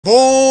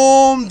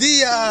Bom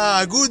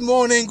dia! Good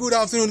morning, good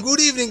afternoon, good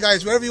evening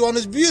guys, wherever you are in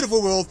this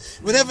beautiful world.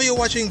 Whenever you're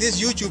watching this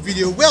YouTube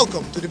video,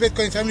 welcome to the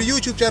Bitcoin Family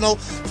YouTube channel.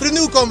 For the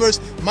newcomers,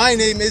 my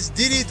name is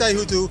Didi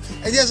Taihuttu,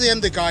 and yes, I am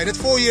the guy that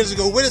 4 years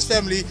ago with his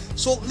family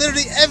sold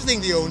literally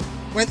everything they owned,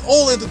 went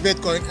all into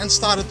Bitcoin and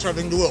started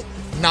traveling the world.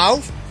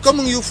 Now,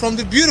 coming you from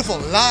the beautiful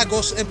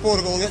Lagos in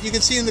Portugal that you can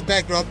see in the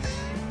backdrop,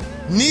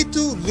 need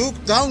to look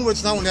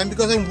downwards now and then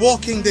because I'm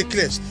walking the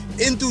cliffs.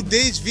 In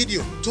today's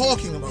video,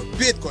 talking about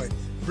Bitcoin,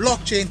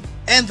 blockchain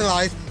and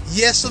life,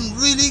 yes, some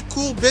really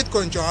cool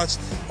Bitcoin charts,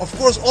 of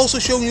course also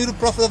showing you the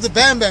profit of the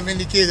Bam Bam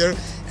indicator,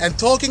 and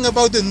talking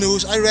about the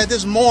news I read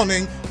this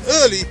morning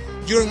early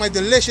during my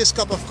delicious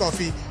cup of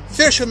coffee.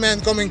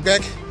 Fishermen coming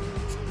back.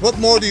 What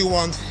more do you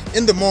want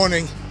in the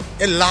morning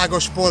in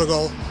Lagos,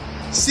 Portugal?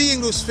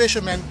 Seeing those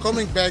fishermen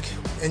coming back,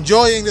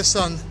 enjoying the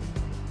sun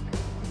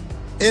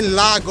in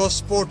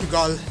Lagos,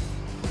 Portugal,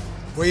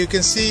 where you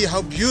can see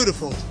how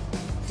beautiful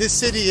this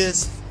city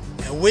is.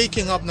 And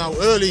waking up now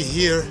early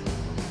here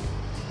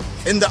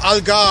in the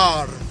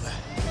Algarve.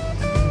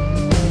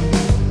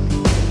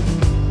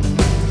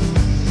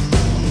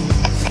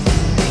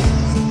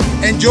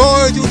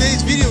 Enjoy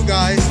today's video,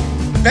 guys.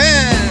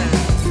 Bam!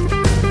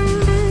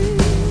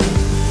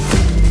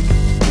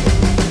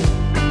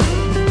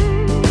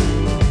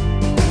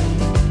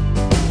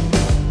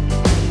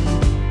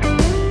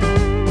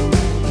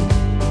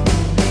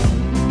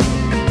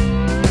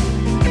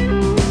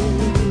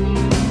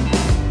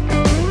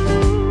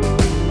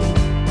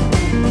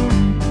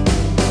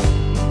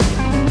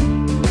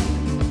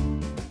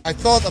 I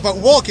thought about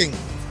walking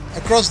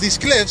across these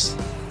cliffs,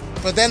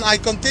 but then I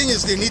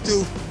continuously need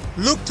to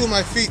look to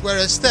my feet where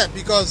I step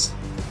because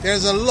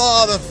there's a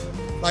lot of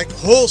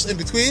holes in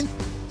between.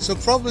 So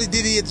probably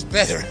Didi, it's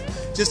better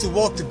just to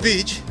walk the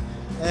beach.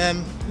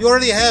 You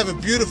already have a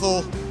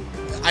beautiful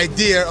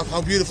idea of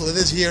how beautiful it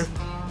is here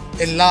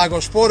in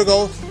Lagos,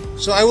 Portugal.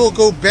 So I will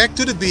go back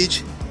to the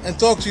beach and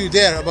talk to you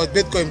there about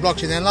Bitcoin,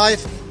 blockchain and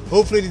life.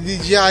 Hopefully the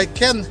DJI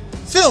can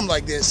film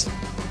like this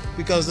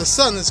because the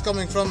sun is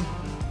coming from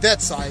that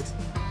side.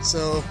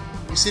 So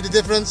you see the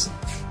difference?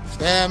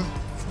 Bam!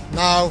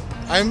 Now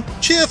I'm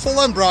cheerful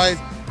and bright,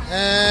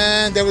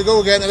 and there we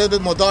go again, a little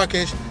bit more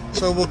darkish.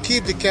 So we'll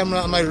keep the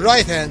camera on my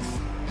right hand.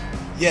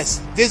 Yes,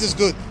 this is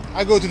good.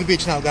 I go to the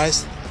beach now,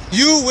 guys.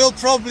 You will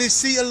probably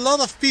see a lot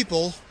of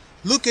people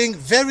looking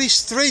very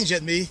strange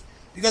at me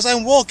because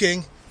I'm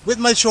walking with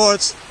my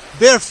shorts,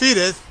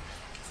 barefooted,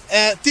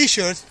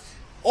 t-shirt.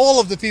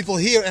 All of the people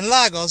here in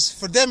Lagos,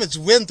 for them it's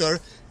winter,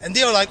 and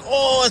they're like,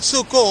 oh, it's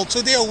so cold.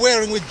 So they are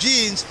wearing with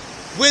jeans,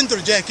 winter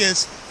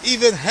jackets,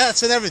 even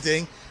hats and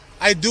everything.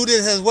 I do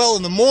this as well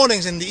in the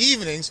mornings and the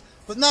evenings,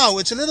 but now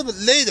it's a little bit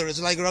later. It's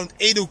like around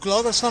 8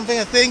 o'clock or something,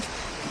 I think,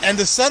 and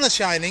the sun is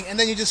shining, and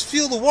then you just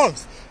feel the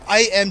warmth.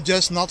 I am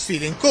just not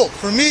feeling cold.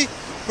 For me,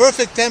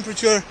 perfect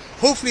temperature.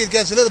 Hopefully it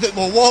gets a little bit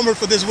more warmer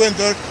for this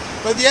winter,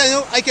 but yeah, you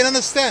know, I can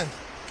understand.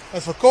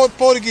 But for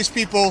Portuguese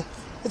people,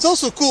 it's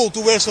also cool to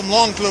wear some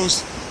long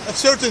clothes a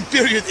certain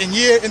period in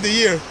the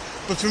year.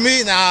 But for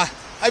me, nah,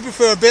 I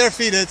prefer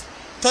barefooted.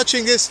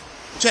 Touching this,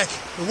 check,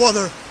 the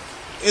water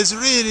is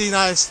really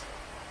nice.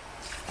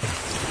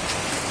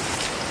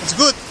 It's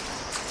good.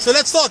 So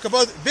let's talk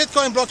about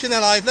Bitcoin, blockchain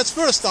and life. Let's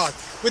first start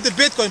with the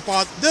Bitcoin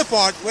part, the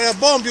part where I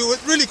bomb you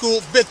with really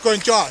cool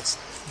Bitcoin charts.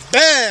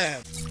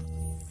 Bam!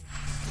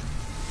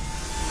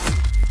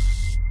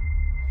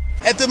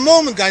 At the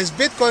moment, guys,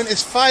 Bitcoin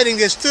is fighting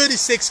this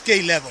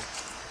 36k level.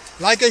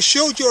 Like I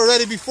showed you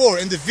already before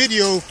in the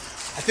video,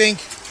 I think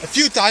a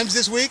few times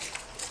this week,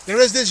 there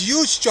is this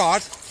huge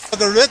chart,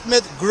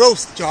 logarithmic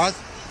growth chart.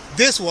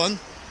 This one,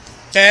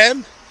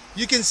 bam,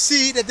 you can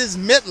see that this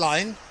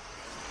midline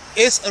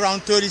is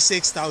around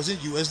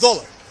 36,000 US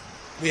dollar.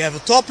 We have a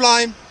top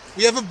line,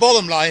 we have a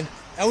bottom line,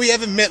 and we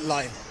have a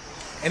midline.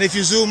 And if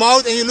you zoom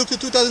out and you look to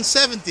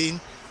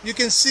 2017, you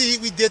can see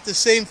we did the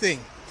same thing.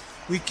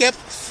 We kept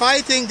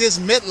fighting this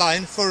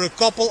midline for a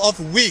couple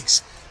of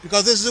weeks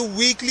because this is a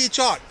weekly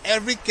chart.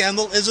 Every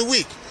candle is a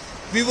week.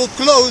 We will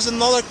close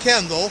another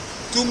candle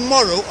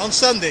tomorrow on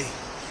Sunday,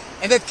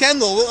 and that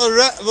candle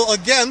will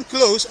again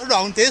close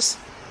around this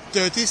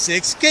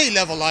 36k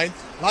level line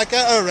like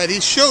I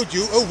already showed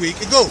you a week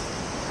ago.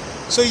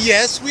 So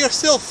yes, we are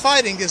still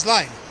fighting this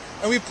line,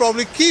 and we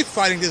probably keep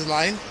fighting this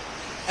line,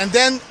 and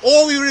then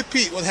or we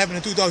repeat what happened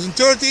in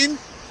 2013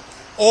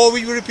 or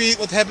we repeat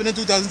what happened in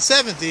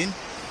 2017,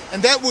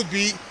 and that would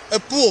be a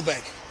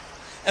pullback.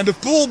 And the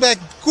pullback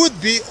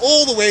could be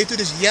all the way to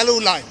this yellow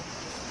line.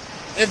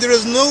 If there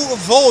is no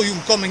volume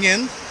coming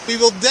in, we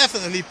will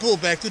definitely pull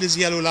back to this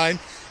yellow line,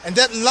 and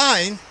that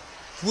line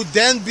would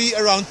then be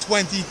around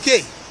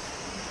 20k.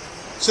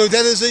 So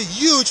that is a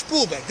huge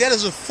pullback. That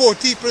is a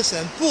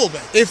 40%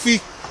 pullback. If we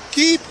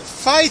keep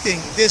fighting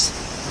this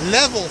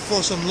level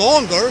for some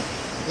longer,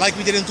 like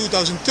we did in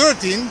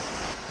 2013,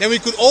 then we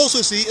could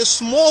also see a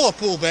smaller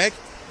pullback,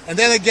 and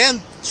then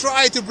again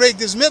try to break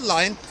this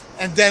midline,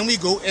 and then we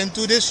go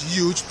into this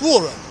huge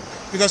bull run.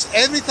 Because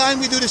every time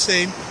we do the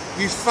same,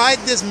 we fight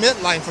this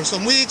midline for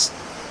some weeks,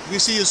 we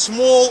see a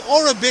small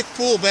or a big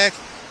pullback,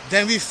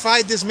 then we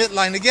fight this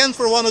midline again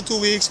for 1 or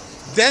 2 weeks,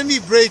 then we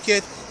break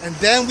it, and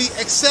then we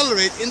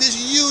accelerate in this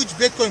huge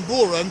Bitcoin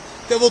bull run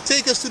that will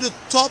take us to the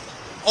top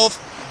of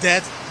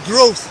that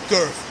growth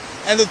curve.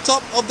 And the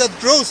top of that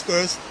growth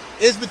curve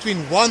is between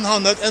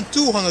 100 and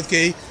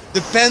 200k,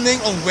 depending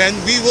on when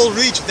we will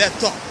reach that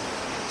top.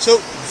 So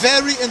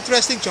very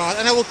interesting chart,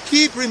 and I will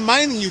keep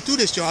reminding you to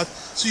this chart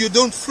so you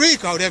don't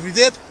freak out every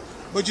dip,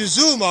 but you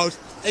zoom out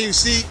and you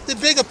see the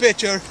bigger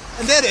picture,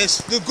 and that is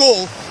the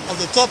goal of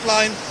the top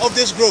line of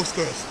this growth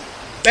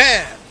curve.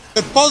 Bam!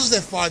 The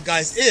positive part,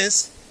 guys,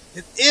 is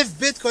that if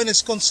Bitcoin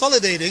is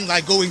consolidating,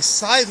 like going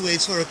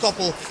sideways for a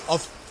couple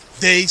of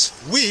days,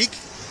 week,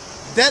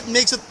 that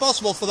makes it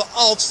possible for the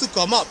alts to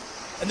come up.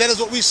 And that is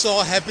what we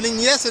saw happening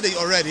yesterday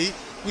already.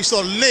 We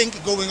saw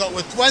Link going up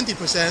with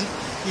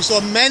 20%. We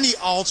saw many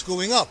alts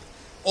going up.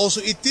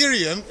 Also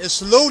Ethereum is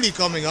slowly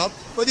coming up,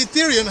 but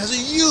Ethereum has a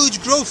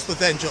huge growth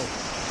potential.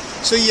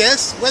 So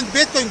yes, when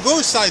Bitcoin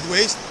goes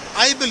sideways,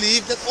 I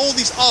believe that all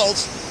these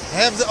alts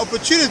have the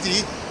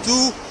opportunity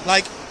to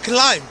like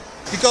climb.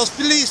 Because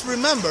please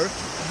remember,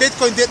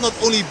 Bitcoin did not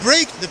only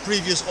break the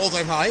previous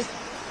all-time high,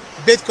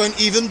 Bitcoin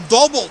even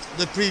doubled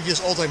the previous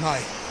all-time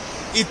high.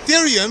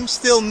 Ethereum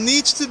still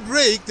needs to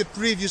break the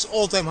previous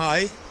all-time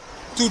high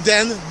to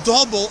then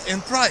double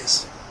in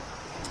price.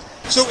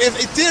 So if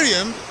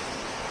Ethereum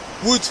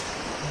would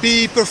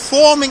be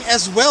performing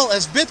as well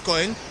as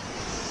Bitcoin,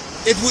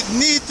 it would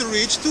need to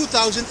reach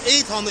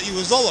 2,800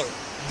 US dollar.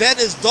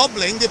 That is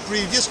doubling the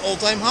previous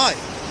all-time high.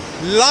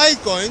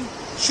 Litecoin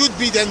should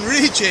be then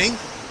reaching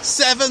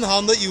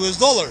 700 US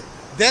dollar.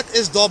 That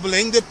is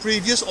doubling the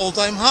previous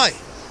all-time high.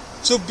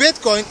 So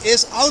Bitcoin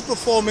is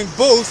outperforming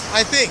both,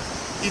 I think.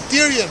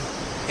 Ethereum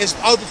is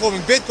outperforming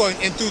Bitcoin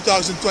in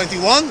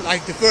 2021,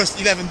 like the first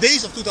 11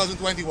 days of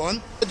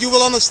 2021. But you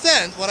will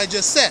understand what I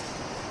just said.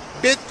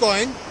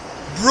 Bitcoin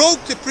broke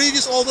the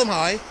previous all-time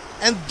high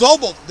and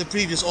doubled the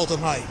previous all-time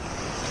high.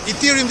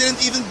 Ethereum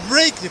didn't even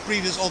break the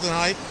previous all-time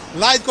high.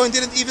 Litecoin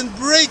didn't even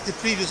break the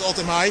previous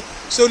all-time high.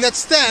 So let's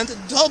stand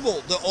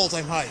double the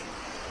all-time high,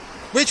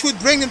 which would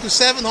bring them to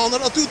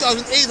 700 or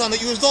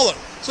 2,800 US dollar.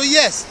 So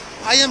yes,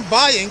 I am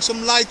buying some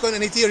Litecoin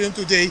and Ethereum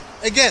today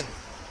again.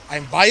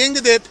 I'm buying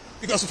the dip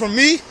because for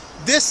me,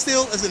 this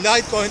still is a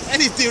Litecoin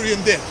and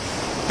Ethereum dip.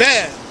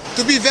 Bam!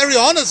 To be very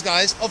honest,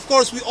 guys, of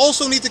course, we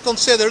also need to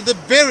consider the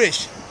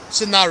bearish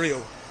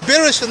scenario.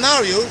 Bearish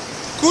scenario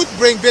could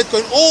bring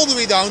Bitcoin all the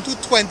way down to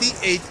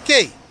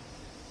 28k.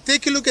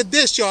 Take a look at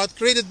this chart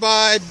created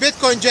by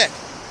Bitcoin Jack.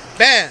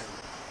 Bam!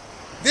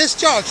 This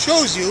chart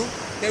shows you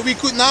that we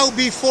could now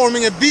be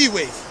forming a B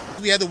wave.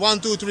 We had a 1,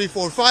 2, 3,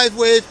 4, 5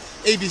 wave,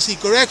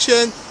 ABC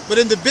correction, but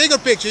in the bigger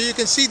picture you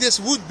can see this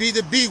would be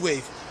the B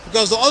wave,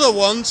 because the other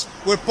ones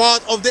were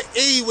part of the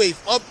A wave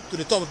up to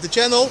the top of the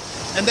channel,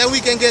 and then we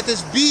can get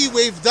this B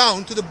wave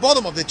down to the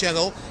bottom of the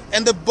channel,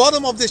 and the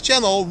bottom of this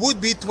channel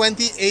would be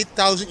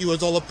 28,000 US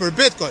dollar per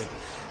Bitcoin.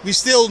 We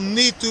still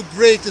need to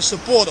break the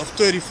support of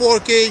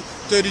 34k,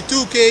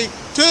 32k,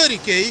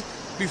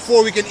 30k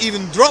before we can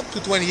even drop to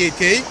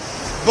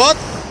 28k. But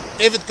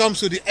if it comes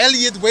to the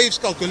Elliott waves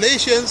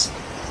calculations,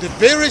 the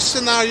bearish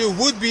scenario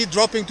would be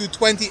dropping to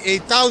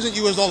 28,000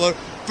 US dollar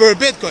per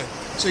Bitcoin.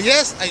 So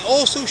yes, I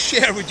also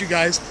share with you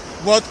guys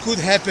what could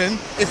happen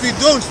if we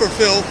don't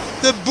fulfill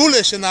the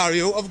bullish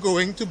scenario of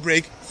going to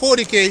break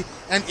 40k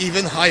and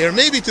even higher,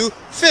 maybe to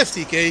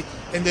 50k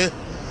in the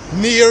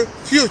near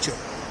future.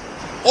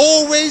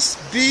 Always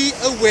be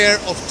aware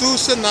of two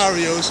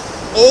scenarios.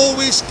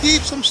 Always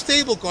keep some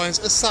stable coins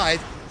aside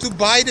to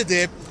buy the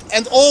dip,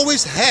 and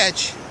always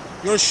hedge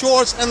your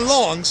shorts and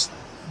longs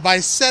by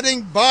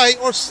setting buy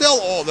or sell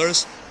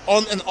orders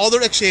on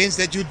another exchange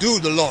that you do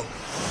the long.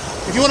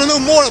 If you want to know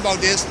more about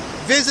this,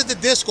 visit the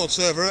Discord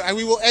server and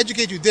we will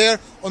educate you there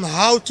on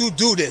how to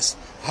do this,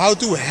 how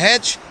to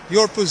hedge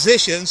your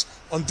positions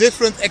on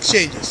different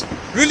exchanges.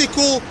 Really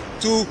cool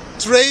to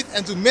trade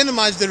and to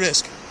minimize the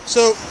risk.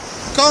 So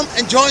come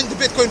and join the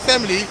Bitcoin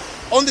family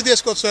on the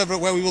Discord server,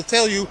 where we will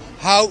tell you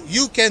how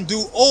you can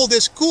do all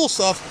this cool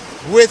stuff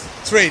with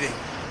trading.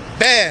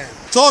 Bam!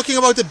 Talking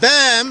about the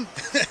BAM,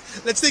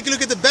 let's take a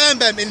look at the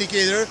BAM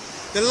indicator.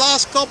 The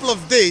last couple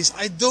of days,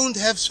 I don't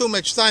have so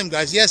much time,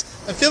 guys. Yes,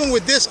 I'm filming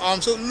with this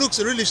arm, so it looks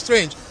really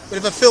strange. But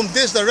if I film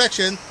this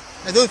direction,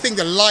 I don't think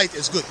the light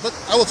is good, but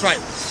I will try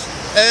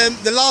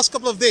it. The last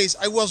couple of days,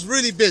 I was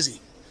really busy.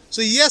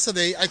 So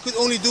yesterday, I could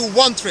only do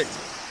one trade.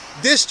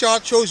 This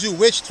chart shows you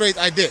which trade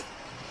I did.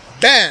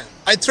 Bam!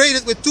 I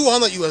traded with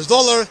 200 US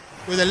dollar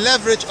with a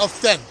leverage of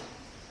 10.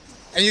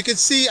 And you can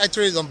see I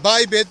traded on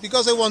Bybit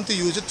because I want to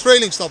use a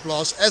trailing stop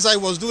loss. As I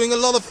was doing a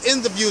lot of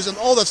interviews and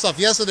all that stuff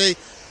yesterday,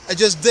 I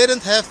just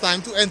didn't have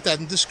time to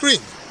intend the screen.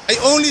 I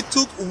only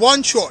took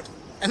one short,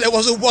 and that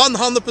was a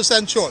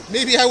 100% short.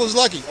 Maybe I was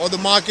lucky, or the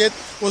market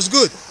was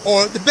good,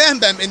 or the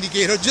BAM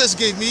indicator just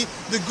gave me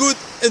the good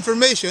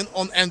information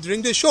on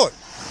entering the short.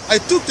 I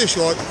took the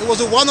short, it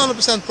was a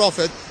 100%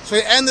 profit, so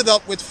I ended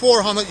up with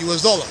 400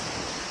 US dollar.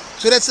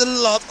 So that's a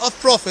lot of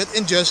profit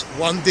in just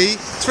one day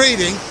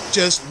trading,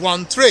 just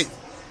one trade.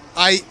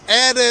 I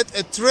added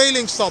a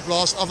trailing stop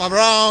loss of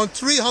around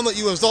 300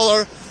 US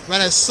dollar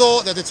when I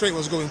saw that the trade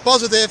was going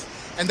positive,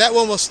 and that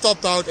one was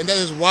stopped out, and that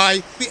is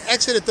why we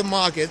exited the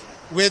market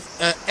with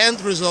an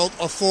end result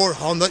of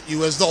 $400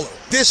 US.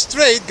 This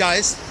trade,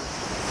 guys,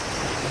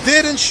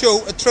 didn't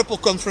show a triple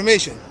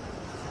confirmation,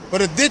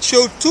 but it did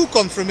show two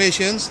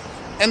confirmations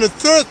and a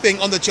third thing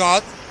on the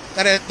chart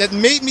that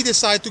made me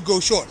decide to go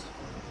short.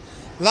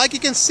 Like you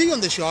can see on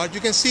the chart, you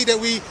can see that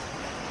we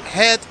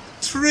had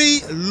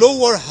 3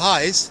 lower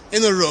highs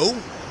in a row.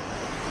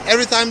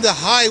 Every time the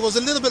high was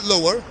a little bit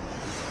lower,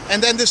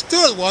 and then this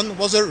third one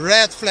was a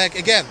red flag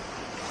again.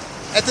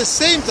 At the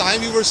same time,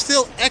 we were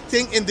still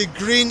acting in the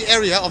green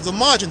area of the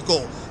margin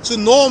call. So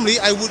normally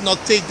I would not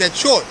take that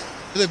short.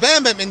 The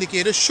Bam Bam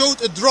indicator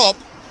showed a drop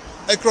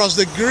across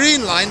the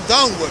green line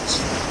downwards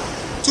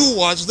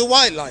towards the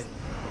white line.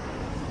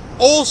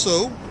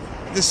 Also,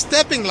 the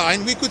stepping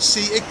line, we could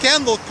see a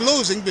candle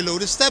closing below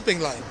the stepping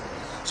line.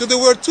 So there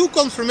were 2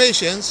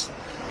 confirmations,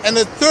 and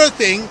the third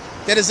thing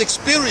that is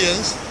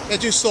experienced,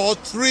 that you saw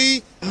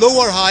 3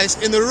 lower highs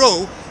in a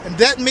row, and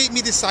that made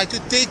me decide to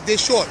take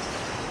this short.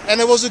 And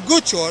it was a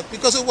good short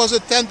because it was a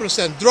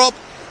 10% drop,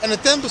 and a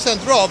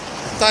 10% drop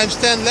times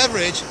 10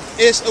 leverage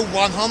is a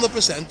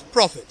 100%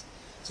 profit.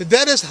 So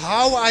that is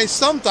how I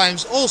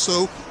sometimes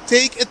also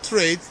take a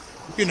trade,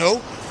 you know,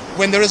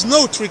 when there is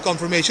no 3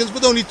 confirmations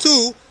but only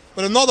 2,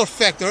 but another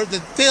factor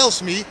that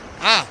tells me,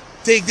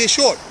 take this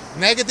short.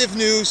 Negative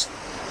news,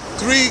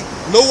 3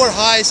 lower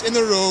highs in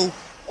a row,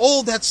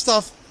 all that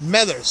stuff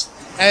matters.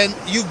 And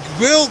you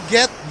will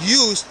get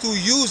used to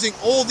using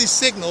all these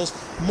signals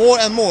more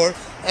and more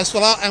as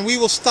well, and we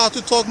will start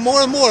to talk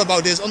more and more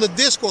about this on the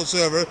Discord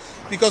server,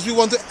 because we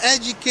want to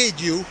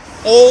educate you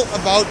all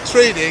about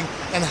trading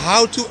and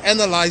how to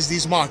analyze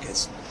these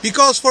markets.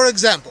 Because, for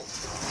example,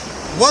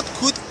 what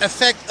could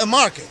affect a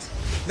market?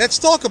 Let's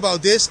talk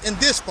about this in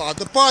this part,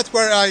 the part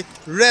where I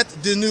read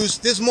the news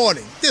this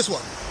morning. This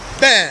one.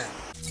 Bam!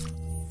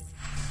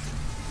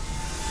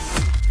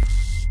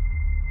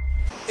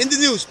 In the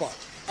news part,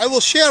 I will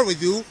share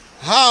with you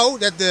how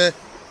that the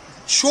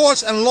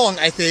shorts and long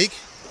I take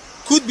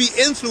could be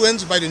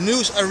influenced by the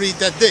news I read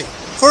that day.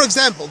 For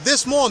example,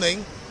 this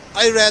morning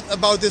I read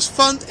about this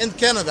fund in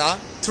Canada,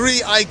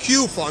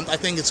 3IQ fund, I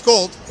think it's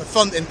called, a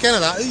fund in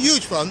Canada, a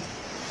huge fund.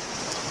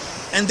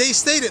 And they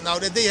stated now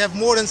that they have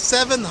more than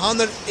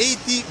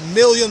 $780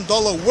 million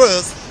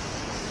worth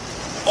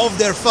of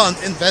their fund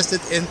invested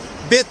in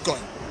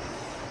Bitcoin.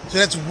 So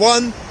that's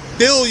 1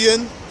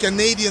 billion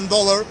Canadian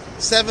dollar,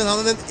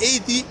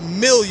 780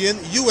 million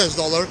US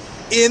dollar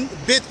in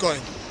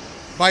Bitcoin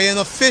by an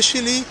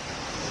officially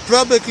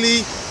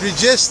publicly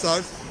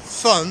registered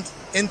fund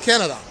in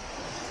Canada.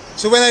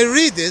 So when I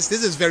read this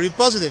is very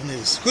positive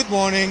news. Good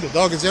morning, the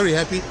dog is very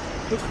happy.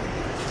 Look.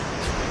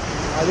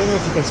 I don't know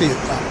if you can see it.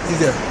 He's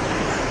there.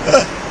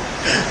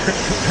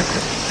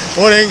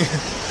 Morning.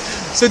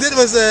 So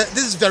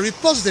this is very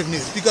positive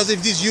news, because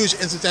if these huge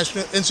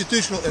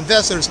institutional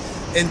investors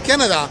in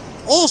Canada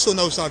also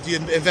now start to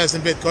invest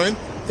in Bitcoin,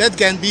 that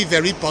can be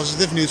very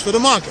positive news for the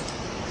market.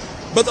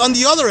 But on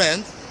the other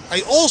hand,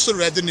 I also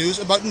read the news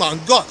about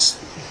MtGox.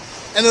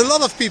 And a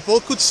lot of people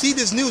could see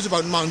this news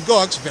about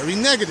MtGox very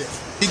negative,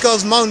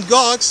 because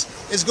MtGox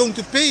is going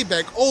to pay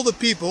back all the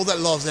people that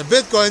lost their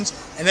Bitcoins,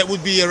 and that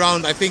would be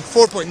around, I think,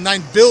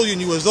 4.9 billion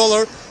US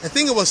dollar. I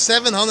think it was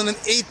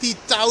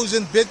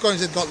 780,000 Bitcoins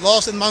that got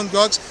lost in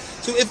MtGox.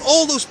 So if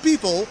all those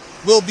people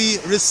will be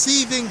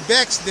receiving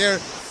back their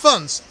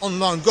funds on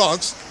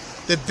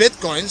MtGox, the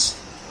Bitcoins,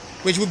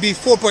 which would be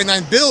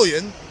 4.9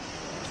 billion,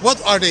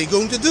 what are they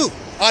going to do?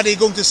 Are they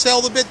going to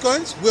sell the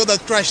Bitcoins? Will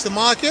that crash the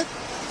market?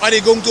 Are they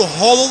going to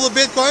hodl the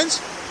Bitcoins?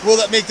 Will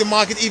that make the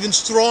market even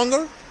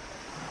stronger?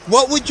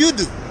 What would you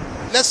do?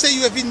 Let's say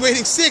you have been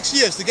waiting 6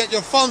 years to get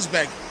your funds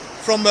back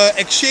from an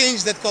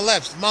exchange that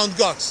collapsed,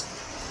 MtGox,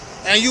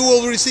 and you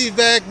will receive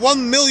back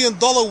 $1 million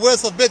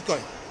worth of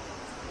Bitcoin.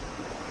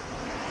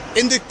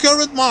 In the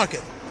current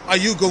market, are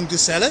you going to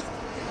sell it?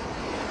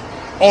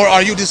 Or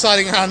are you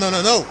deciding,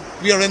 no,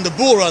 we are in the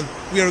bull run,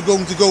 we are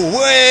going to go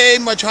way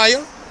much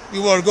higher, we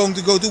are going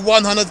to go to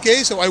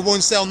 100k, so I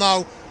won't sell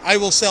now, I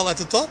will sell at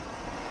the top?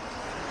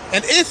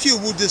 And if you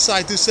would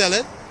decide to sell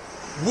it,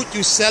 would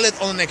you sell it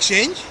on an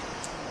exchange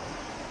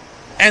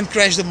and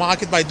crash the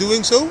market by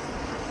doing so?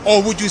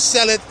 Or would you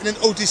sell it in an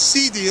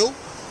OTC deal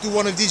to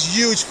one of these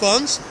huge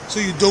funds so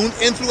you don't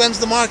influence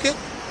the market?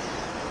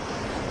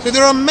 So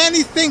there are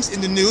many things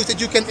in the news that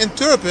you can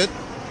interpret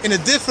in a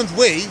different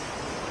way,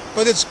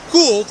 but it's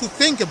cool to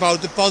think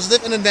about the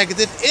positive and the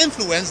negative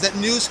influence that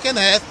news can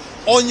have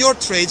on your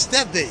trades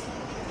that day.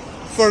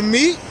 For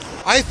me,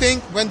 I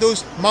think when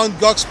those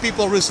MtGox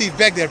people receive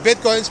back their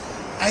Bitcoins,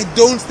 I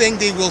don't think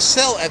they will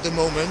sell at the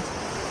moment,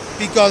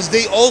 because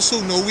they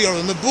also know we are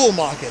in a bull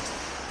market.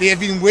 They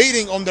have been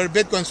waiting on their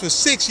Bitcoins for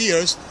 6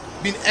 years,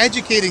 been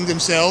educating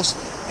themselves,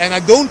 and I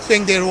don't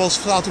think they will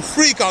start to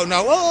freak out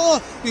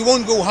now, we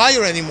won't go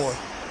higher anymore.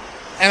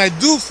 And I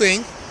do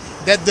think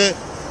that the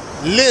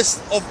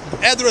list of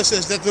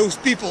addresses that those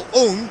people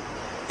own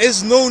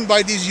is known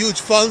by these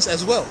huge funds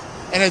as well.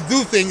 And I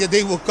do think that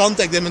they will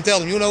contact them and tell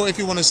them, if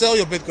you want to sell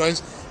your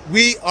Bitcoins,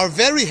 we are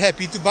very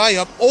happy to buy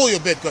up all your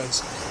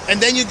Bitcoins. And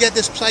then you get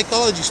this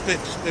psychology split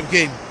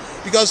game.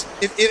 Because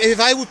if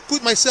I would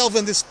put myself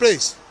in this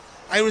place,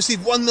 I receive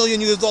 $1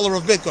 million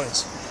of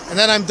Bitcoins. And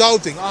then I'm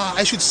doubting,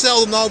 I should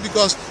sell them now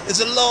because it's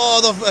a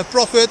lot of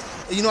profit.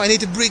 You know, I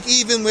need to break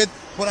even with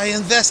what I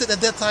invested at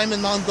that time in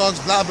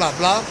MtGox, blah, blah,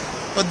 blah.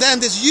 But then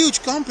this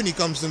huge company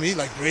comes to me,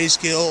 like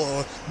Grayscale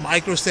or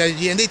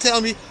MicroStrategy, and they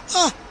tell me,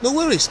 no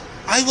worries,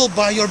 I will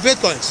buy your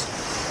Bitcoins.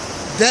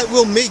 That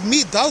will make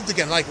me doubt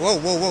again, like,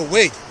 whoa,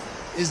 wait.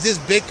 Is this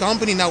big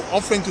company now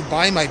offering to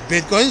buy my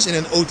Bitcoins in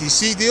an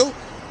OTC deal?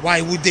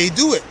 Why would they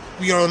do it?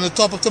 We are on the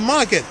top of the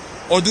market.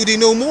 Or do they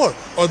know more?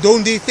 Or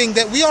don't they think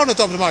that we are on the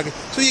top of the market?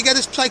 So you get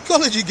this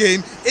psychology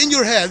game in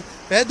your head.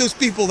 Those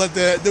people,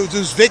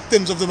 those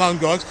victims of the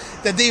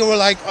MtGox, that they were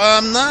like,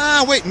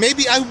 nah, wait,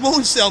 maybe I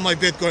won't sell my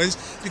Bitcoins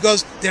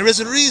because there is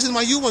a reason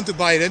why you want to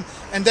buy them.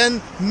 And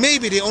then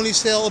maybe they only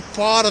sell a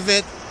part of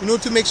it, you know,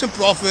 to make some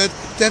profit,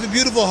 to have a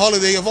beautiful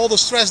holiday of all the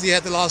stress they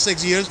had the last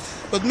 6 years.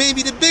 But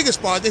maybe the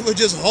biggest part, they will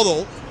just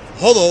hodl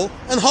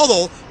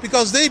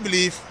because they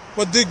believe,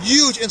 what the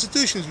huge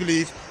institutions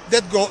believe,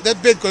 that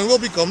Bitcoin will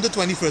become the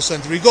 21st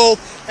century gold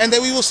and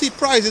that we will see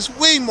prices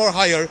way more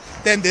higher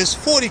than this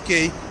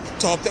 40K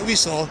top that we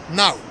saw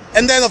now.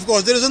 And then of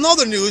course there is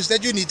another news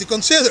that you need to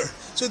consider.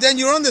 So then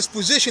you're on this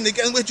position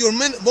again with your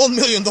 $1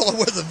 million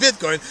worth of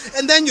Bitcoin,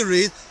 and then you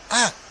read,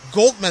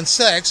 Goldman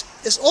Sachs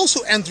is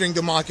also entering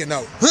the market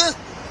now.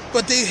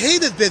 But they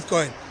hated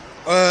Bitcoin.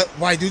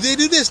 Why do they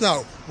do this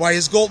now? Why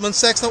is Goldman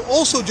Sachs now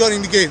also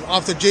joining the game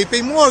after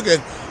JP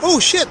Morgan? Oh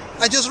shit,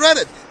 I just read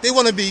it. They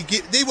want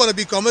to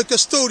become a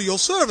custodial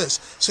service.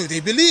 So they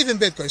believe in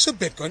Bitcoin. So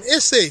Bitcoin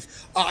is safe.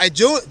 I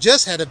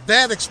just had a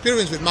bad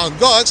experience with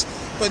MtGox,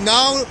 but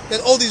now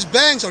that all these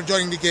banks are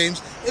joining the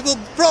games, it will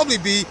probably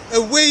be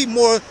a way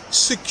more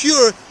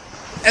secure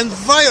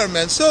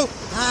environment. So,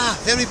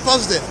 very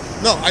positive.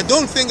 No, I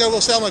don't think I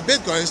will sell my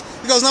Bitcoins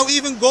because now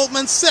even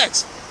Goldman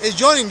Sachs is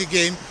joining the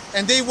game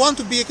and they want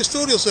to be a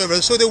custodial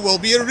service, so there will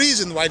be a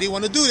reason why they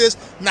want to do this.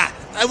 Nah,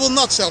 I will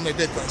not sell my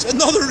Bitcoins.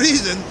 Another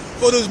reason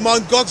for those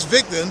MtGox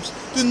victims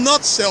to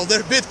not sell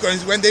their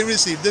Bitcoins when they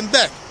receive them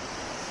back.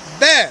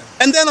 Bam!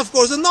 And then of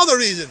course another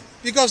reason,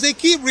 because they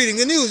keep reading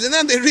the news and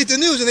then they read the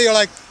news and they are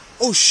like,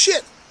 oh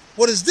shit,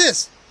 what is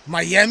this?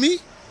 Miami?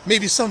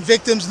 Maybe some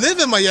victims live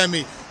in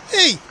Miami.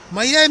 Hey,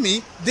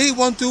 Miami, they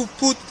want to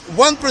put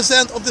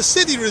 1% of the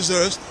city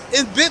reserves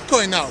in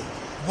Bitcoin now.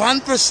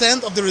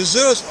 1% of the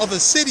reserves of a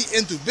city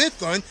into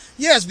Bitcoin?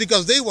 Yes,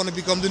 because they want to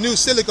become the new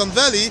Silicon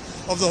Valley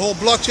of the whole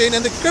blockchain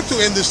and the crypto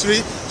industry.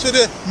 So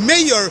the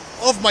mayor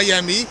of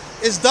Miami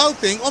is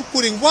doubting on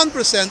putting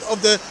 1%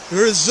 of the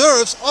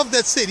reserves of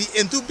that city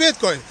into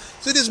Bitcoin.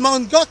 So this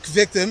MtGox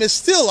victim is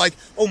still like,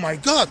 oh my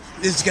god,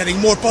 it's getting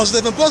more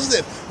positive and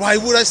positive. Why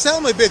would I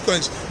sell my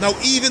Bitcoins? Now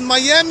even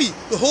Miami,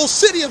 the whole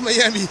city of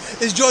Miami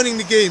is joining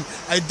the game.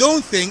 I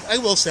don't think I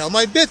will sell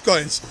my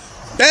Bitcoins.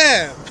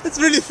 Bam! It's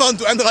really fun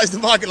to analyze the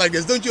market like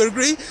this, don't you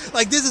agree?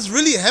 Like this is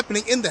really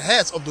happening in the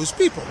heads of those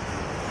people.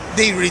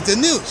 They read the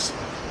news.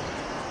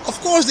 Of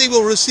course they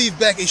will receive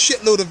back a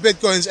shitload of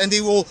Bitcoins and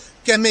they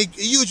can make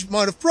a huge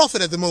amount of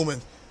profit at the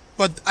moment.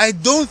 But I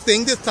don't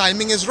think the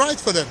timing is right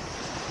for them.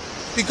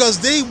 Because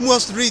they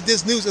must read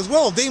this news as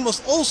well. They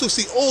must also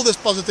see all this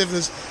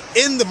positiveness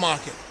in the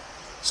market.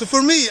 So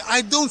for me,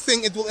 I don't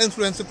think it will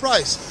influence the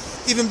price.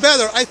 Even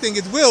better, I think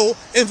it will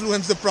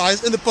influence the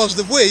price in a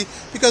positive way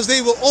because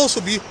they will also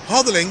be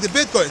hodling the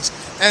Bitcoins.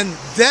 And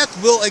that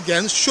will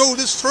again show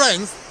the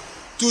strength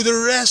to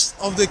the rest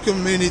of the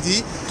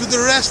community, to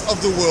the rest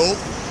of the world.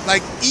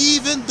 Like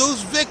even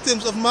those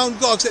victims of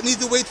MtGox that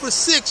need to wait for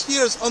 6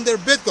 years on their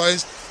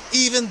Bitcoins,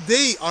 even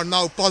they are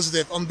now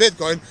positive on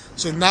Bitcoin.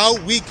 So now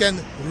we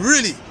can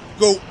really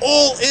go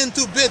all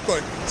into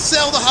Bitcoin.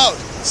 Sell the house,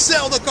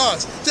 sell the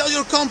cars, sell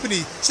your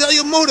company, sell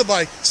your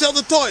motorbike, sell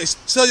the toys,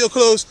 sell your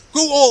clothes,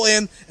 go all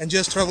in and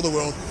just travel the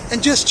world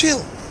and just chill,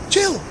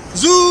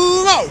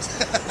 zoom out.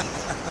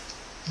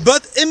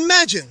 But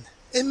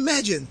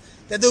imagine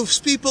that those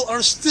people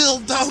are still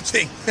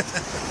doubting,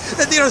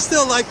 that they are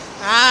still like,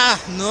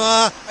 no,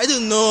 I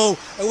don't know,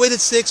 I waited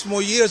 6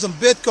 more years on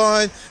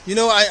Bitcoin, you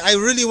know, I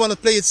really want to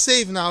play it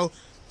safe now.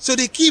 So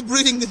they keep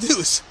reading the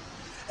news.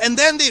 And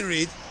then they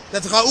read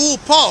that Raoul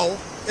Pal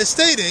is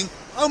stating,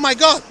 oh my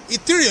god,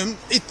 Ethereum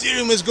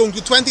is going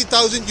to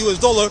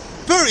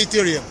 $20,000 per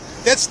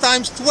Ethereum. That's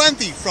times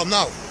 20 from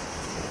now.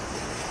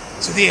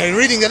 So they are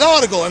reading that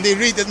article and they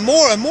read that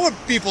more and more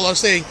people are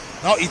saying,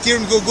 now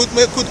Ethereum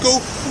could go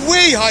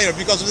way higher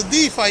because of the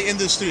DeFi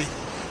industry.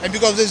 And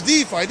because of this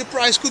DeFi, the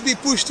price could be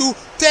pushed to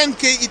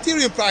 10k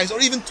Ethereum price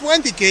or even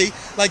 20k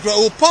like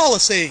Raoul Pal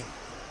is saying.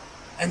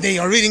 And they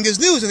are reading this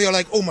news and they are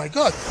like, oh my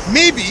god,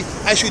 maybe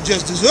I should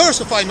just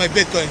diversify my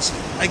Bitcoins.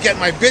 I get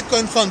my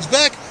Bitcoin funds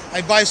back,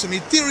 I buy some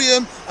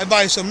Ethereum, I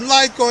buy some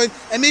Litecoin,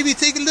 and maybe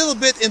take a little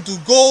bit into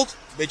gold,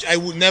 which I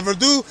would never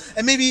do,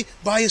 and maybe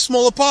buy a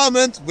small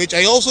apartment, which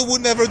I also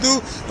would never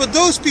do. But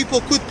those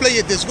people could play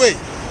it this way.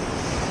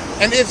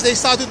 And if they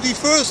start to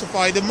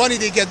diversify the money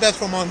they get back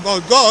from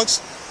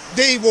MtGox,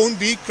 they won't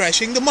be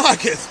crashing the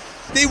market.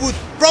 they would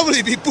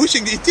probably be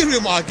pushing the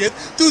Ethereum market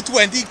to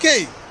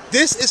 20k.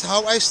 This is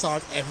how I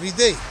start every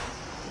day.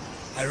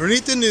 I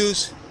read the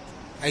news,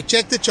 I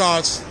check the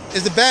charts.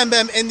 Is the Bam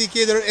Bam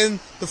indicator in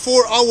the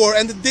 4-hour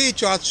and the day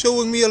chart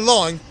showing me a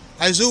long?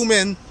 I zoom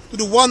in to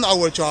the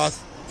 1-hour chart.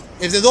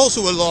 If there's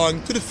also a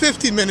long, to the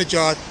 15-minute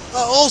chart,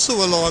 also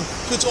a long.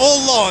 So it's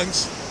all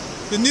longs.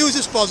 The news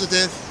is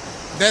positive,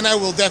 then I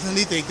will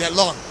definitely take that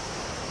long.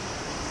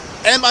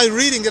 Am I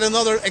reading that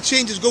another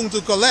exchange is going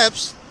to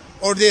collapse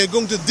or they are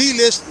going to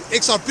delist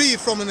XRP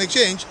from an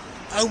exchange?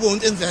 I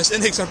won't invest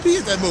in XRP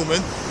at that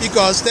moment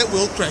because that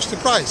will crash the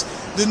price.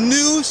 The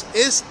news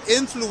is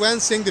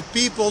influencing the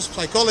people's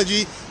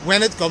psychology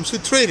when it comes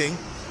to trading.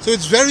 So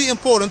it's very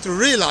important to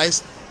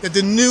realize that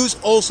the news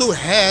also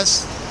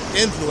has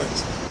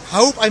influence. I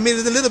hope I made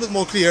it a little bit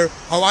more clear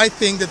how I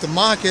think that the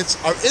markets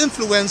are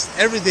influenced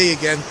every day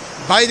again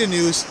by the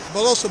news,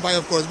 but also by,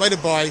 of course, by the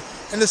buy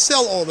and the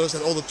sell orders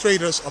that all the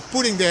traders are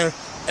putting there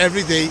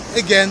every day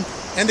again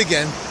and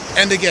again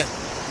and again.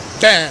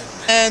 Bam!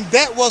 And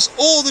that was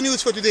all the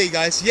news for today,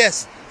 guys.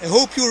 Yes, I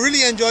hope you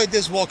really enjoyed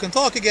this walk and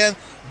talk again.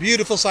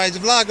 Beautiful sides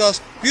of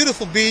Lagos,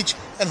 beautiful beach,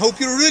 and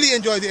hope you really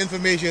enjoyed the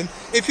information.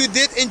 If you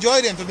did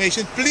enjoy the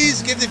information,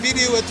 please give the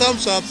video a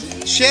thumbs up,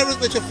 share it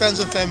with your friends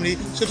and family,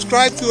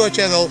 subscribe to our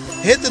channel,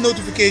 hit the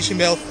notification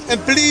bell, and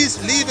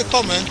please leave a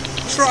comment.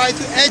 Try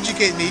to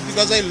educate me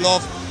because I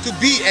love to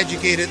be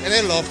educated and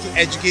I love to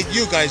educate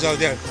you guys out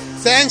there.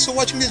 Thanks for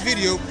watching this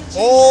video.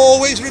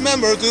 Always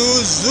remember to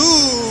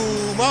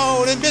zoom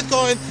out in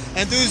Bitcoin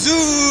and to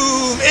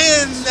zoom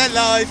in at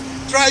life.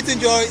 Try to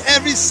enjoy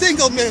every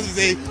single minute of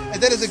the day,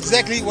 and that is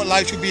exactly what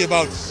life should be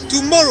about.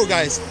 Tomorrow,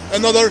 guys,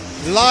 another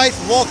live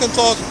walk and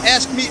talk.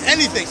 Ask me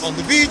anything on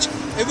the beach.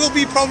 It will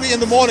be probably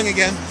in the morning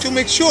again to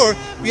make sure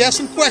we have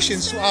some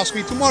questions to ask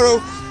me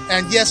tomorrow.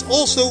 And yes,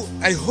 also,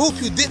 I hope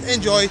you did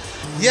enjoy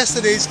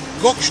yesterday's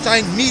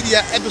Goldstein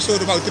Media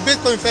episode about the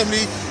Bitcoin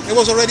family. It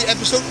was already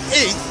episode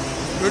 8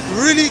 with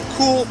really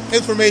cool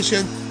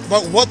information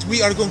about what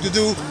we are going to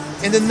do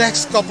in the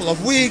next couple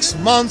of weeks,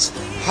 months,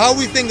 how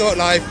we think about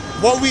life,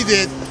 what we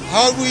did,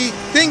 how we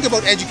think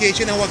about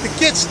education and what the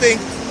kids think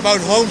about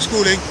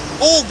homeschooling.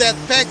 All that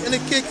packed in a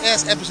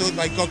kick-ass episode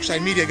by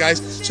Goldstein Media,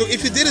 guys. So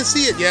if you didn't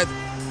see it yet,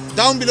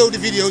 down below the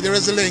video there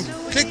is a link.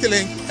 Click the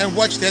link and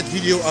watch that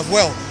video as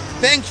well.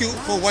 Thank you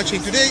for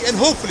watching today and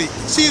hopefully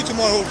see you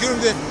tomorrow during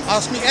the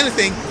Ask Me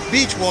Anything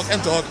beach walk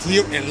and talk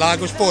here in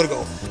Lagos,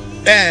 Portugal.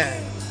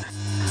 Bam!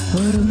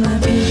 All of my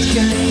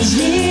Bitcoins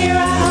here,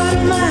 all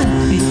of my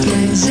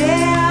Bitcoins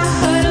there.